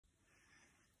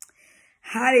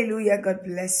Hallelujah. God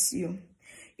bless you.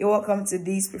 You're welcome to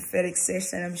this prophetic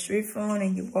session. I'm Shrifon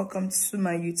and you're welcome to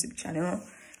my YouTube channel,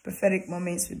 Prophetic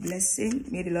Moments with Blessing.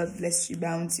 May the Lord bless you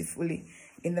bountifully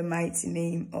in the mighty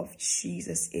name of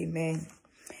Jesus. Amen.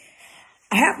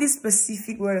 I have this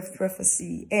specific word of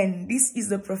prophecy, and this is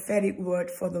the prophetic word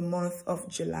for the month of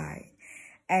July.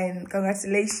 And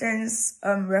congratulations.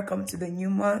 Welcome to the new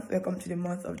month. Welcome to the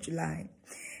month of July.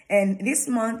 And this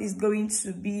month is going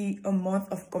to be a month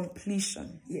of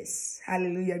completion. Yes.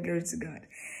 Hallelujah. Glory to God.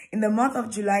 In the month of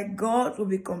July, God will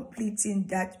be completing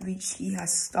that which he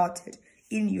has started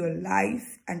in your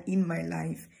life and in my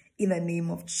life in the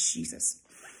name of Jesus.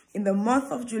 In the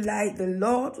month of July, the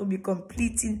Lord will be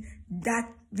completing that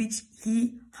which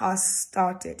he has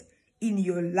started in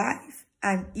your life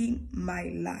and in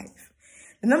my life.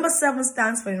 The number 7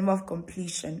 stands for the number of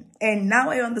completion. And now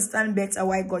I understand better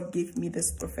why God gave me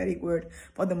this prophetic word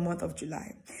for the month of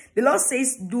July. The Lord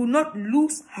says, do not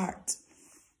lose heart.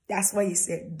 That's why he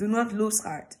said, do not lose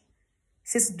heart. He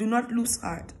says, do not lose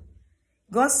heart.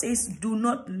 God says, do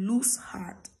not lose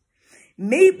heart.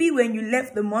 Maybe when you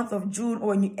left the month of June, or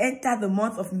when you enter the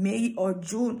month of May or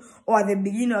June, or at the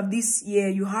beginning of this year,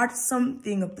 you had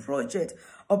something, a project,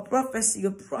 a prophecy,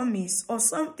 a promise, or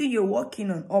something you're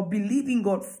working on or believing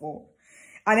God for.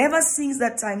 And ever since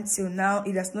that time till now,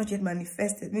 it has not yet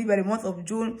manifested. Maybe by the month of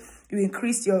June, you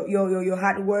increased your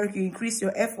hard work, you increased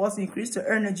your efforts, you increased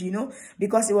your energy,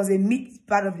 because it was a mid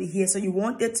part of the year. So you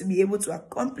wanted to be able to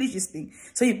accomplish this thing.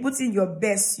 So you put in your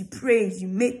best, you prayed,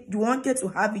 you wanted to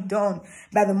have it done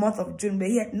by the month of June,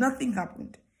 but yet nothing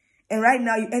happened. And right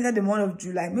now you enter the month of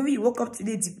July. Maybe you woke up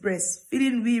today depressed,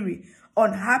 feeling weary,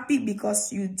 unhappy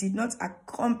because you did not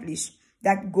accomplish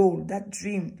that goal, that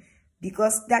dream,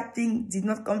 because that thing did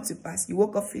not come to pass. You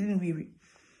woke up feeling weary.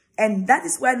 And that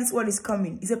is why this word is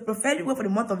coming. It's a prophetic word for the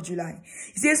month of July.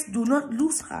 It says, do not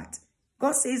lose heart.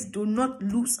 God says, do not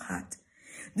lose heart.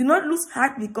 Do not lose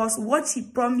heart because what he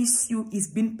promised you is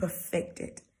being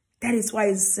perfected. That is why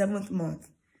it's the 7th month.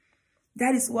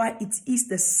 That is why it is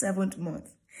the 7th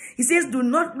month. He says, do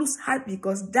not lose heart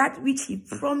because that which he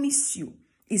promised you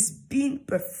is being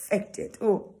perfected.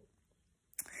 Oh,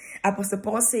 Apostle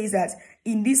Paul says that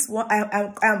in this one,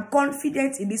 I am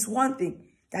confident in this one thing,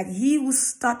 that he who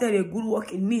started a good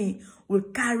work in me will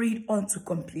carry it on to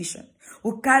completion,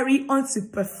 will carry it on to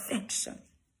perfection.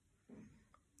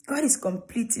 God is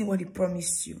completing what he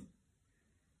promised you.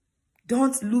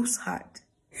 Don't lose heart.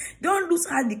 Don't lose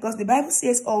heart because the Bible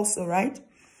says also, right,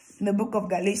 in the book of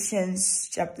Galatians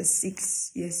chapter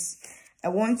 6, yes, I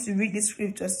want to read the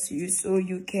scriptures to you so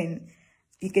you can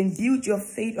build your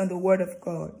faith on the word of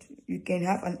God. You can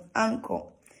have an anchor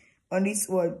on this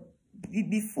word.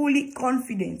 Be fully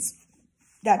confident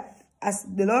that as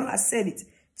the Lord has said it,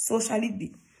 so shall it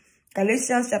be.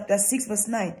 Galatians chapter 6 verse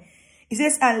 9. It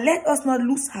says, and let us not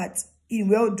lose heart in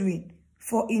well-doing,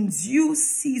 for in due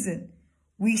season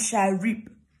we shall reap,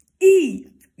 if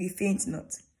we faint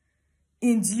not.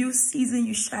 In due season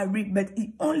you shall reap, but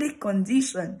the only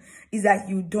condition is that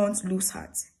you don't lose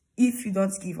heart. If you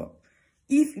don't give up.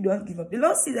 If you don't give up. The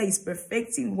Lord says that he's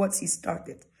perfecting what he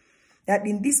started. That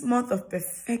in this month of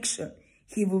perfection,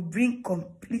 he will bring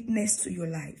completeness to your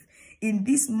life. In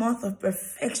this month of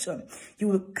perfection, you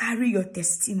will carry your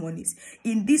testimonies.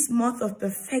 In this month of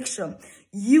perfection,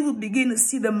 you will begin to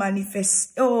see the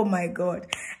manifest. Oh my God.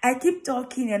 I keep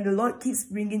talking and the Lord keeps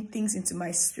bringing things into my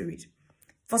spirit.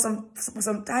 For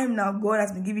some time now, God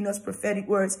has been giving us prophetic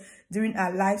words during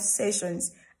our live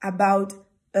sessions about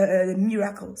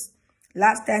miracles.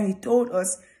 Last time he told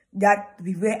us that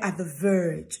we were at the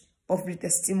verge of the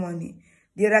testimony.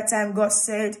 The other time God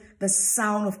said the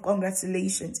sound of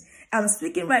congratulations. I'm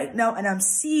speaking right now and I'm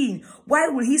seeing, why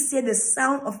would he say the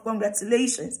sound of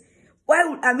congratulations?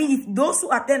 If those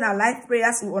who attend our live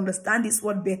prayers will understand this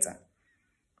word better.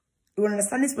 Will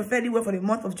understand this prophetic word for the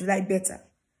month of July better.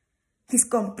 He's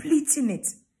completing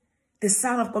it. The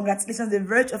sound of congratulations, the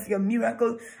verge of your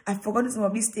miracle. I've forgotten some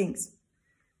of these things.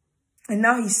 And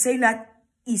now he's saying that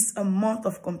it's a month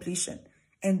of completion.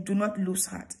 And do not lose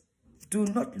heart. Do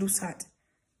not lose heart.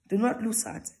 Do not lose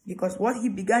heart. Because what he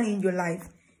began in your life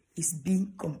is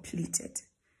being completed.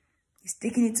 He's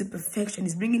taking it to perfection.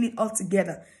 He's bringing it all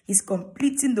together. He's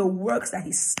completing the works that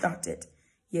he started.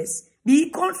 Yes. Be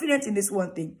confident in this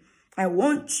one thing. I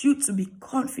want you to be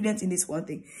confident in this one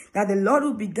thing. That the Lord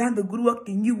who began the good work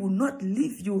in you will not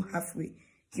leave you halfway.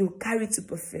 He will carry it to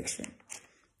perfection.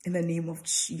 In the name of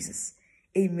Jesus.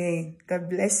 Amen. God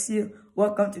bless you.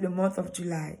 Welcome to the month of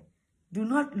July. Do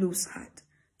not lose heart.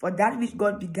 For that which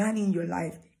God began in your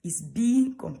life is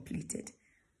being completed.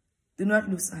 Do not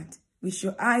lose heart. With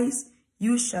your eyes,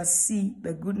 you shall see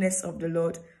the goodness of the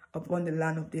Lord upon the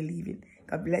land of the living.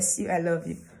 God bless you. I love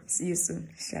you. See you soon.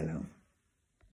 Shalom.